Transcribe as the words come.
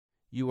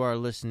You are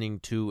listening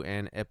to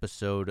an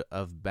episode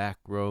of Back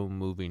Row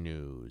Movie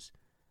News.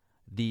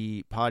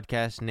 The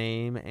podcast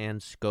name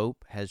and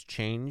scope has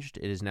changed.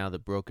 It is now the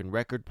Broken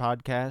Record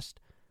Podcast,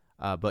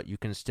 but you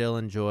can still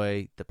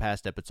enjoy the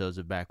past episodes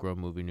of Back Row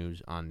Movie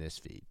News on this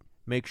feed.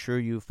 Make sure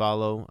you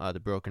follow the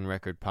Broken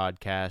Record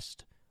Podcast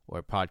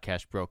or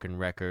Podcast Broken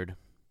Record,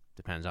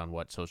 depends on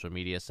what social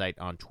media site,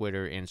 on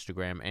Twitter,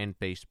 Instagram, and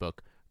Facebook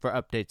for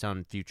updates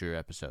on future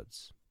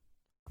episodes.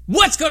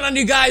 What's going on,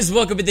 you guys?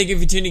 Welcome and thank you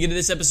for tuning into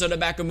this episode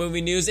of Back Row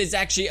Movie News. It's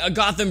actually a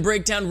Gotham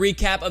breakdown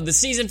recap of the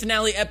season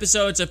finale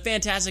episode. It's a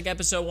fantastic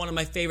episode, one of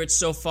my favorites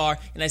so far,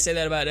 and I say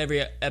that about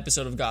every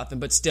episode of Gotham,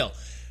 but still,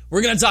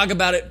 we're going to talk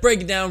about it,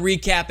 break it down,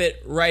 recap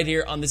it right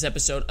here on this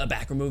episode of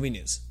Back Row Movie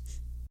News.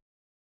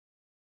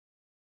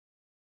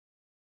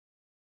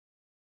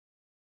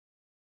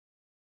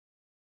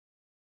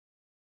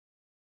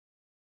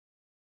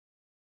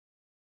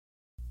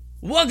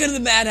 Welcome to the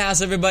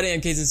Madhouse, everybody.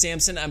 I'm Kason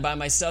Sampson. I'm by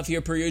myself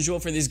here, per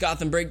usual, for these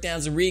Gotham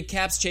breakdowns and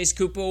recaps. Chase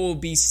Cooper will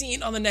be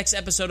seen on the next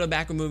episode of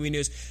Back Row Movie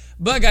News.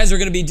 But, guys, we're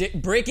going to be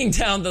breaking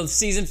down the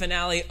season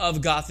finale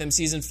of Gotham,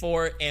 Season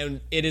 4, and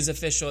it is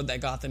official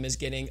that Gotham is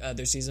getting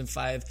their Season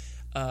 5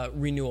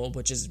 renewal,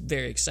 which is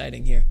very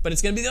exciting here. But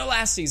it's going to be their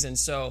last season,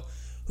 so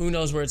who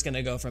knows where it's going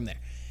to go from there.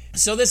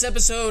 So this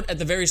episode, at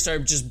the very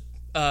start, just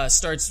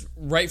starts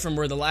right from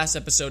where the last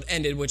episode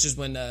ended, which is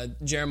when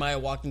Jeremiah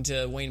walked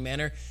into Wayne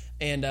Manor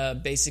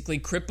and basically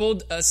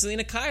crippled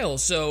Selina Kyle.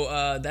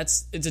 So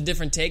it's a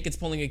different take. It's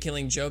pulling a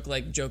Killing Joke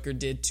like Joker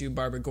did to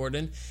Barbara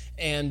Gordon.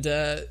 And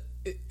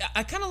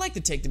I kind of like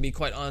the take, to be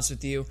quite honest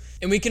with you.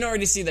 And we can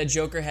already see that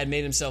Joker had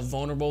made himself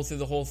vulnerable through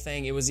the whole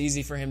thing. It was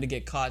easy for him to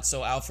get caught,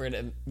 so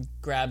Alfred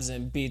grabs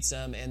him, beats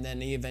him, and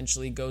then he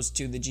eventually goes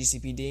to the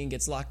GCPD and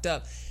gets locked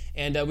up.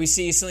 And we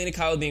see Selina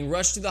Kyle being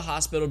rushed to the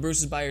hospital.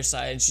 Bruce is by her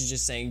side, and she's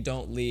just saying,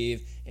 don't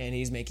leave. And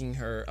he's making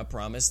her a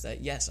promise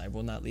that, yes, I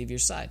will not leave your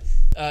side.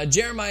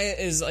 Jeremiah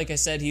is, like I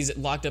said, he's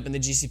locked up in the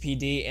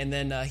GCPD. And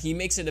then he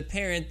makes it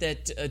apparent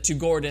that to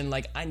Gordon,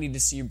 like, I need to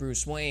see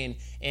Bruce Wayne.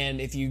 And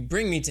if you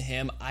bring me to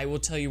him, I will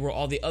tell you where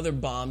all the other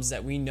bombs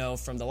that we know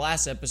from the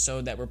last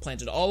episode that were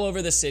planted all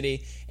over the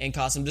city and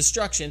caused some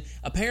destruction.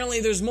 Apparently,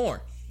 there's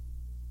more.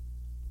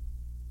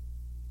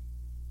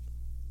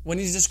 When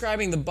he's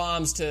describing the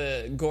bombs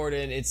to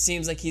Gordon, it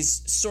seems like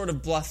he's sort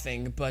of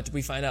bluffing, but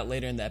we find out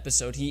later in the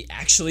episode he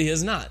actually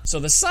is not. So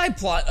the side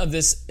plot of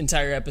this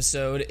entire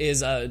episode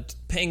is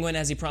Penguin,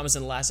 as he promised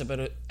in the last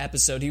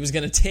episode, he was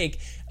going to take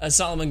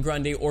Solomon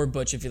Grundy, or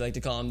Butch if you like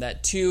to call him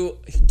that, to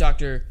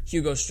Dr.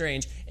 Hugo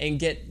Strange and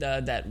get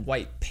that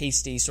white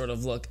pasty sort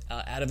of look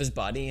out of his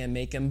body and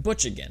make him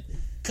Butch again.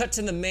 Cut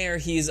to the mayor.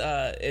 He's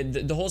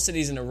the whole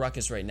city's in a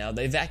ruckus right now.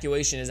 The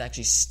evacuation is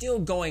actually still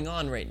going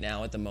on right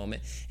now at the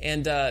moment,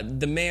 and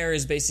the mayor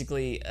is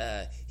basically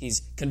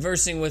he's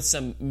conversing with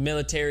some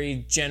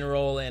military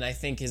general and I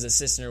think his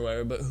assistant or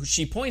whatever. But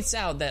she points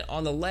out that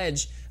on the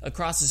ledge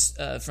across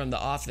from the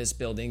office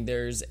building,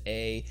 there's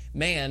a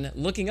man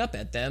looking up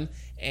at them,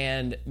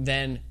 and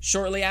then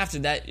shortly after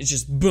that, it's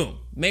just boom,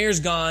 mayor's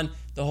gone.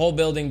 The whole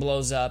building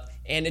blows up,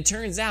 and it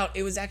turns out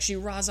it was actually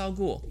Ra's al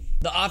Ghul.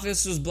 The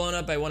office was blown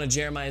up by one of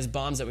Jeremiah's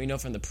bombs that we know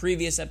from the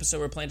previous episode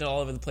were planted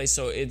all over the place,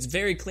 so it's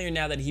very clear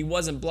now that he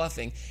wasn't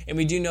bluffing, and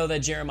we do know that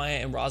Jeremiah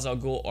and Ra's al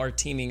Ghul are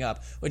teaming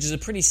up, which is a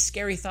pretty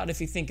scary thought if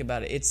you think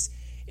about it.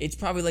 It's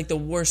probably like the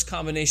worst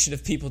combination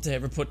of people to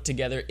ever put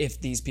together if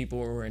these people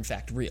were in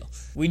fact real.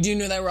 We do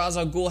know that Ra's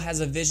al Ghul has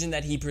a vision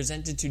that he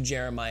presented to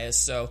Jeremiah,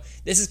 so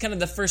this is kind of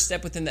the first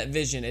step within that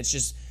vision. It's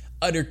just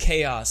utter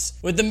chaos.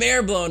 With the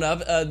mayor blown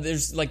up,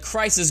 there's like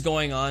crisis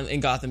going on in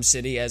Gotham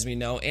City, as we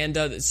know,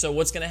 and so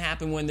what's going to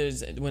happen when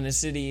a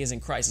city is in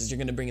crisis? You're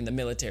going to bring in the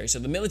military. So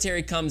the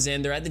military comes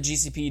in, they're at the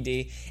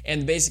GCPD,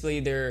 and basically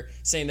they're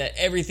saying that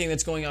everything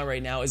that's going on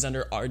right now is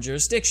under our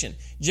jurisdiction.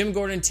 Jim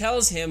Gordon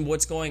tells him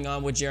what's going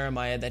on with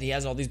Jeremiah, that he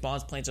has all these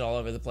bombs planted all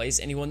over the place,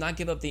 and he will not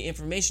give up the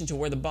information to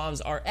where the bombs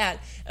are at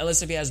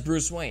unless if he has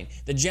Bruce Wayne.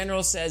 The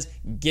general says,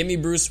 give me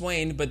Bruce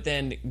Wayne, but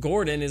then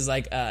Gordon is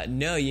like,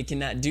 no, you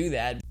cannot do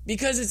that,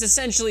 because it's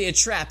essentially a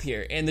trap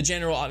here, and the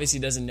general obviously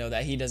doesn't know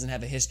that. He doesn't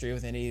have a history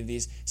with any of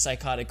these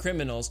psychotic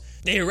criminals.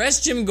 They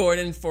arrest Jim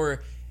Gordon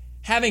for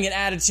having an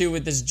attitude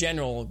with this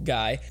general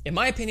guy. In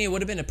my opinion, it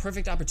would have been a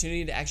perfect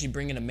opportunity to actually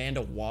bring in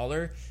Amanda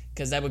Waller,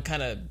 because that would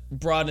kind of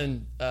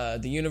broaden the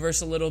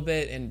universe a little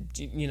bit, and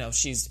you know,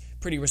 she's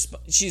pretty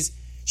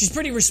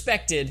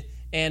respected.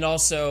 And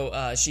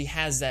also, she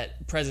has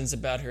that presence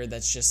about her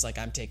that's just like,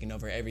 I'm taking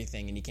over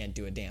everything and you can't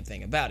do a damn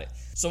thing about it.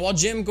 So while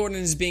Jim Gordon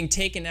is being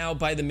taken out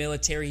by the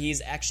military,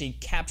 he's actually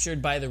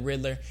captured by the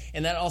Riddler.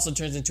 And that also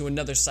turns into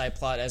another side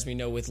plot, as we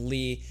know, with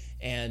Lee,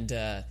 and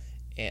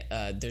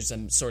there's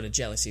some sort of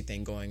jealousy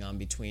thing going on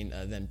between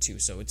them two.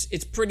 So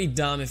it's pretty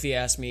dumb, if you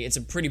ask me. It's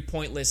a pretty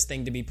pointless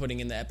thing to be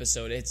putting in the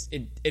episode.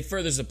 It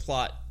furthers the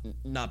plot,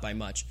 not by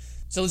much.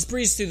 So let's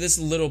breeze through this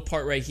little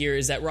part right here,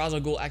 is that Ra's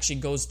al Ghul actually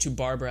goes to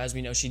Barbara. As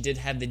we know, she did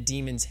have the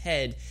demon's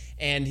head,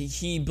 and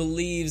he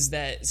believes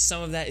that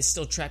some of that is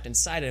still trapped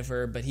inside of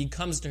her, but he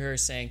comes to her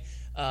saying,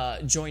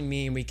 join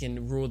me and we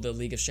can rule the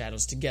League of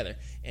Shadows together.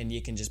 And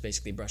you can just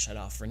basically brush that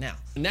off for now.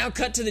 Now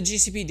cut to the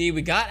GCPD.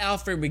 We got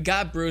Alfred, we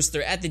got Bruce.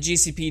 They're at the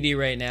GCPD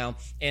right now.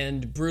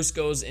 And Bruce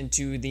goes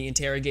into the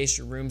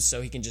interrogation room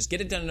so he can just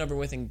get it done and over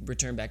with and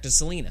return back to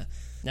Selina.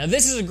 Now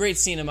this is a great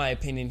scene in my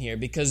opinion here,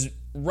 because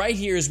right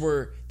here is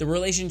where the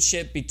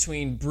relationship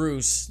between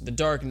Bruce, the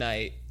Dark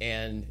Knight,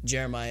 and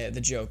Jeremiah,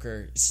 the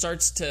Joker,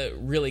 starts to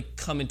really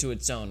come into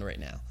its own right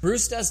now.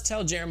 Bruce does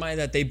tell Jeremiah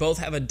that they both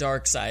have a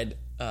dark side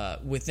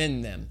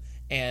within them,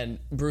 and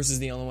Bruce is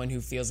the only one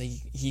who feels that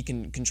he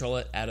can control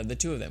it out of the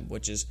two of them,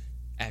 which is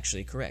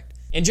actually correct.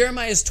 And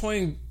Jeremiah is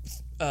toying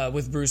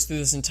with Bruce through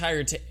this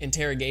entire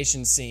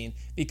interrogation scene,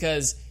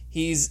 because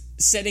he's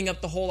setting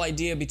up the whole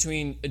idea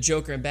between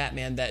Joker and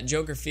Batman that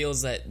Joker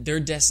feels that they're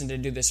destined to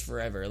do this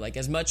forever. Like,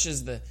 as much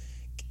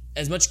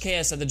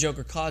chaos that the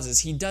Joker causes,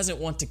 he doesn't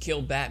want to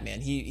kill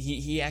Batman.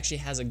 He actually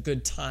has a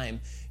good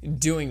time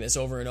doing this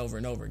over and over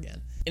and over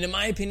again. And in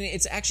my opinion,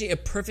 it's actually a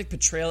perfect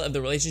portrayal of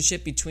the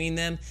relationship between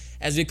them,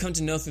 as we've come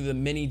to know through the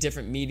many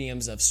different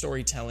mediums of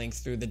storytelling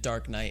through the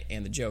Dark Knight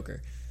and the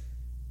Joker.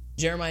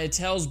 Jeremiah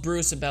tells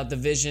Bruce about the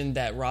vision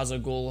that Ra's al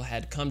Ghul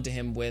had come to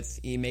him with.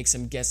 He makes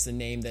him guess the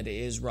name that it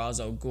is Ra's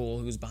al Ghul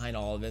who's behind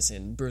all of this,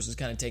 and Bruce is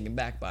kind of taken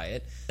back by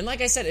it. And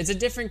like I said, it's a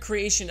different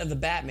creation of the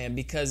Batman,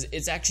 because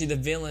it's actually the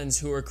villains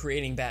who are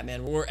creating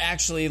Batman, or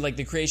actually, like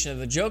the creation of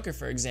the Joker,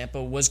 for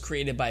example, was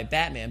created by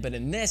Batman. But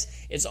in this,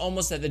 it's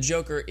almost that the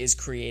Joker is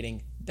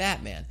creating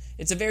Batman.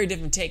 It's a very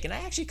different take, and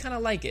I actually kind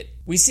of like it.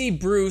 We see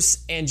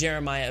Bruce and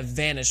Jeremiah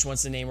vanish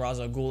once the name Ra's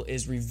al Ghul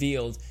is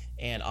revealed,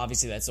 and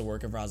obviously that's the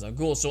work of Ra's al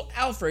Ghul. So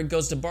Alfred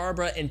goes to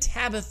Barbara and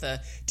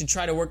Tabitha to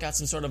try to work out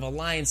some sort of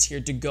alliance here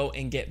to go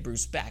and get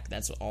Bruce back.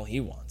 That's all he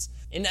wants.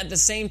 And at the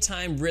same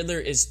time, Riddler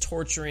is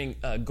torturing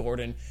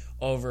Gordon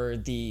over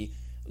the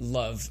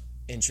love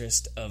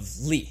interest of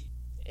Lee.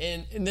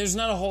 And there's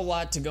not a whole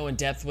lot to go in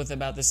depth with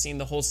about this scene.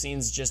 The whole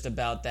scene's just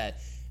about that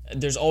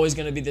there's always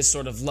going to be this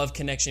sort of love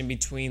connection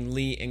between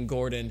Lee and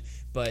Gordon,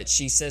 but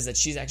she says that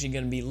she's actually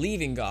going to be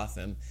leaving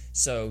Gotham,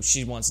 so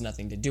she wants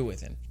nothing to do with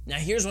him. Now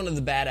here's one of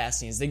the badass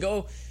scenes.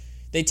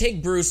 They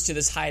take Bruce to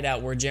this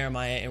hideout where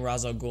Jeremiah and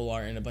Ra's al Ghul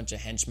are and a bunch of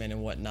henchmen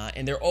and whatnot,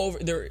 and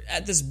they're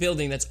at this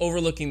building that's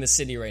overlooking the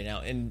city right now,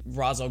 and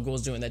Ra's al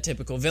Ghul's doing that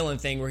typical villain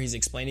thing where he's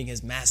explaining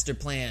his master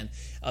plan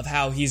of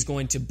how he's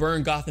going to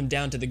burn Gotham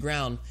down to the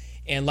ground,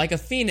 and like a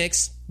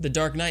phoenix, the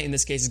Dark Knight in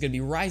this case is going to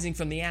be rising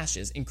from the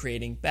ashes and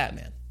creating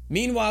Batman.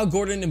 Meanwhile,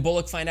 Gordon and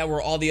Bullock find out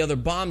where all the other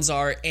bombs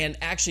are, and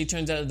actually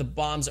turns out that the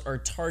bombs are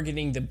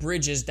targeting the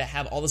bridges that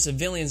have all the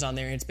civilians on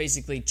there, and it's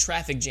basically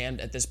traffic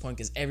jammed at this point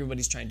because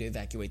everybody's trying to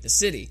evacuate the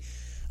city.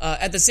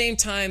 At the same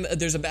time,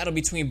 there's a battle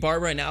between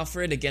Barbara and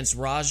Alfred against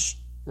Ra's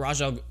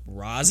al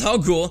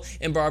Ghul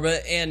and Barbara,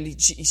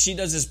 and she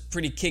does this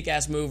pretty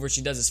kick-ass move where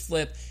she does this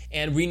flip,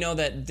 and we know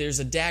that there's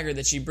a dagger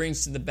that she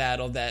brings to the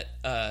battle that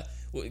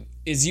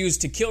is used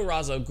to kill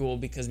Ra's al Ghul,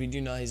 because we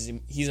do know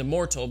he's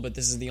immortal, but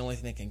this is the only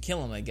thing that can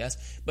kill him, I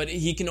guess. But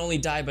he can only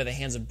die by the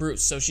hands of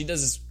Bruce. So she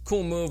does this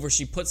cool move where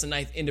she puts the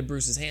knife into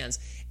Bruce's hands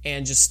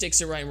and just sticks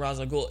it right in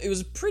Ra's al Ghul. It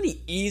was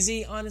pretty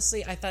easy,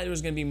 honestly. I thought it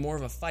was going to be more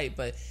of a fight,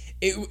 but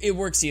it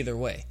works either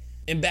way.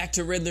 And back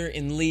to Riddler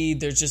and Lee,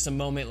 there's just a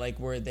moment like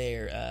where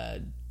they're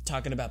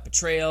talking about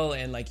betrayal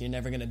and like you're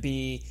never going to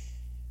be...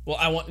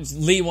 Well,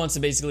 Lee wants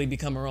to basically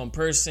become her own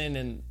person,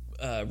 and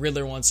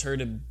Riddler wants her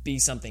to be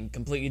something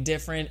completely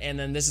different, and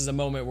then this is a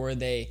moment where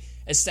they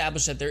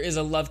establish that there is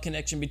a love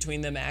connection between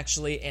them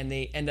actually, and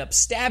they end up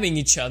stabbing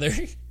each other.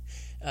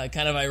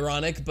 Kind of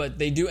ironic, but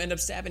they do end up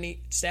stabbing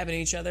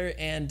each other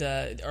and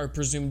are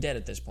presumed dead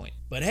at this point.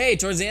 But hey,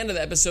 towards the end of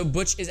the episode,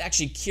 Butch is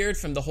actually cured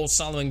from the whole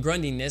Solomon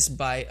Grundiness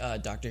by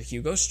Dr.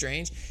 Hugo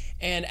Strange,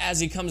 and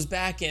as he comes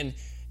back and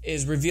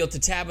is revealed to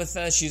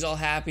Tabitha, she's all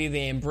happy,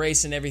 they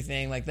embrace and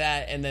everything like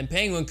that, and then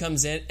Penguin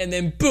comes in, and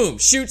then boom,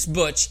 shoots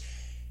Butch.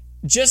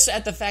 Just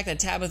at the fact that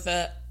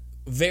Tabitha,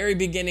 very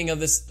beginning of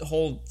this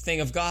whole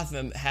thing of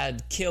Gotham,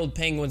 had killed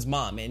Penguin's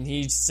mom. And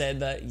he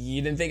said that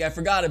you didn't think I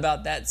forgot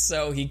about that.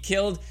 So he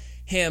killed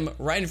him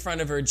right in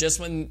front of her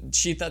just when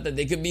she thought that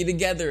they could be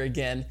together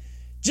again.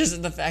 Just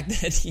at the fact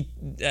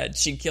that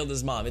she killed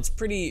his mom. It's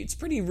pretty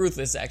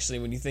ruthless, actually,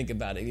 when you think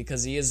about it,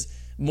 because he is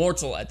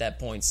mortal at that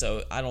point.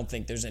 So I don't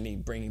think there's any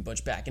bringing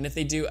Butch back. And if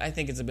they do, I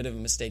think it's a bit of a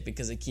mistake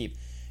because they keep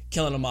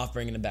killing him off,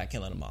 bringing him back,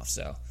 killing him off.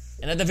 So...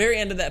 And at the very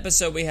end of the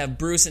episode, we have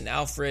Bruce and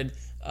Alfred,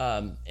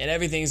 and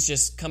everything's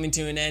just coming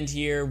to an end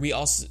here. We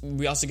also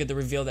get the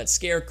reveal that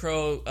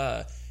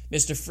Scarecrow,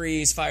 Mr.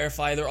 Freeze,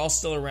 Firefly, they're all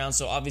still around,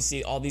 so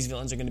obviously all these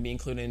villains are going to be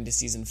included into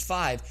Season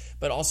 5.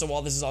 But also,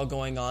 while this is all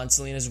going on,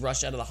 Selina's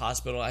rushed out of the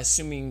hospital,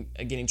 assuming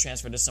getting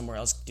transferred to somewhere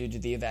else due to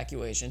the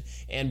evacuation.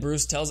 And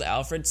Bruce tells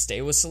Alfred,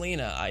 stay with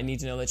Selina. I need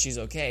to know that she's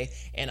okay.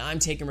 And I'm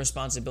taking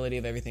responsibility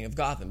of everything of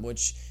Gotham,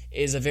 which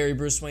is a very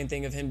Bruce Wayne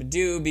thing of him to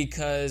do,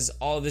 because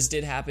all of this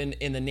did happen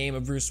in the name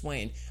of Bruce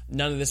Wayne.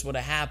 None of this would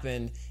have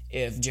happened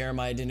if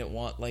Jeremiah didn't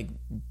want,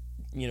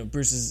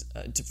 Bruce's...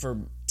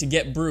 to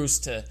get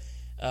Bruce to...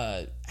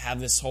 have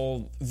this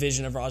whole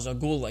vision of Ra's al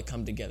Ghul like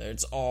come together.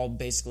 It's all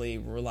basically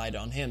relied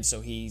on him,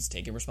 so he's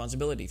taking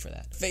responsibility for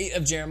that. Fate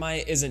of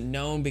Jeremiah isn't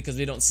known because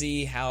we don't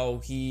see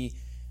how he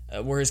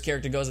where his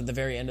character goes at the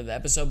very end of the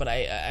episode, but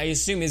I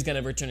assume he's going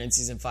to return in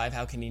season 5.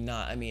 How can he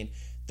not? I mean,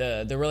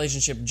 the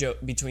relationship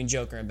between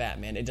Joker and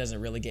Batman, it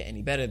doesn't really get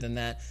any better than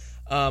that.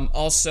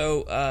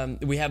 Also,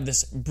 we have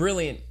this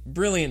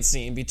brilliant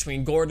scene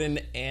between Gordon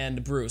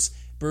and Bruce.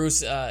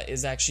 Bruce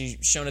is actually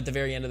shown at the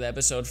very end of the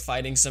episode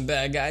fighting some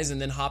bad guys and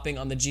then hopping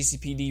on the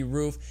GCPD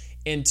roof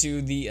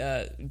into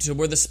the to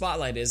where the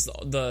spotlight is,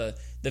 the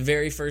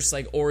very first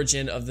like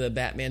origin of the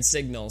Batman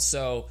signal.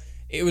 So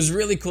it was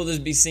really cool to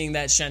be seeing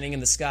that shining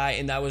in the sky,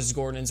 and that was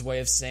Gordon's way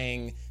of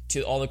saying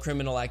to all the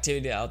criminal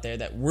activity out there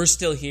that we're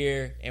still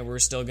here and we're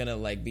still gonna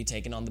like be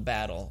taking on the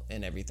battle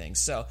and everything.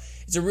 So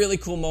it's a really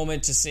cool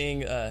moment to seeing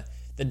the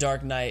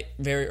Dark Knight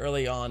very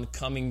early on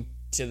coming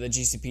to the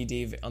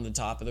GCPD on the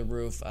top of the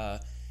roof.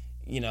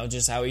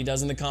 Just how he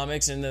does in the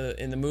comics and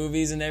in the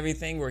movies and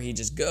everything, where he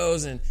just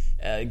goes and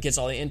gets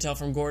all the intel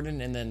from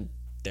Gordon, and then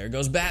there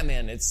goes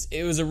Batman.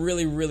 It was a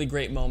really, really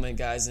great moment,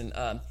 guys. And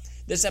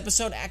this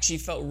episode actually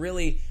felt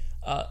really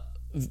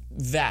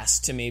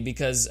vast to me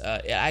because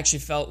it actually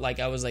felt like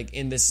I was like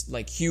in this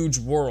like huge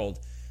world.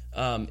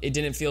 It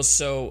didn't feel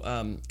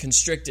so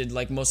constricted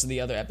like most of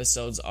the other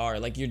episodes are.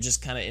 Like you're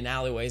just kind of in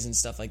alleyways and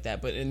stuff like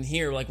that. But in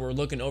here, like we're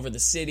looking over the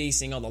city,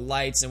 seeing all the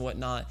lights and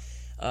whatnot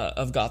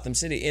of Gotham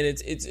City, and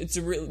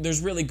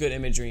there's really good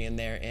imagery in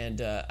there,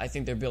 and I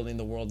think they're building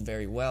the world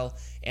very well,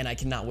 and I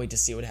cannot wait to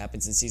see what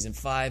happens in season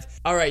 5.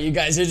 All right, you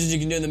guys, here's what you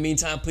can do in the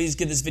meantime. Please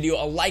give this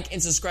video a like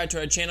and subscribe to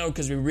our channel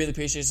because we really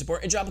appreciate your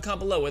support, and drop a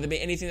comment below whether it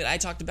be anything that I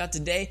talked about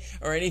today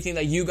or anything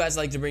that you guys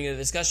like to bring into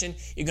the discussion.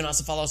 You can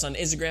also follow us on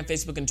Instagram,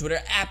 Facebook, and Twitter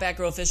at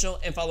BatGirlOfficial,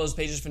 and follow those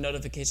pages for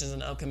notifications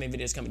on upcoming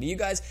videos coming to you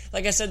guys.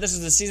 Like I said, this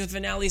is the season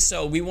finale,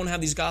 so we won't have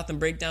these Gotham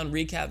breakdown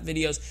recap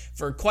videos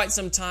for quite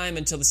some time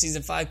until the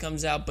season 5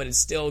 comes out, but it's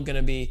still going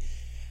to be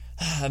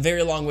a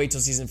very long wait till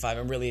season 5.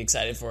 I'm really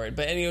excited for it.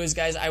 But anyways,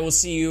 guys, I will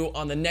see you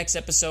on the next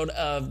episode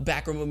of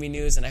Backroom Movie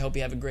News, and I hope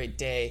you have a great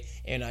day,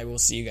 and I will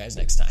see you guys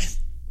next time.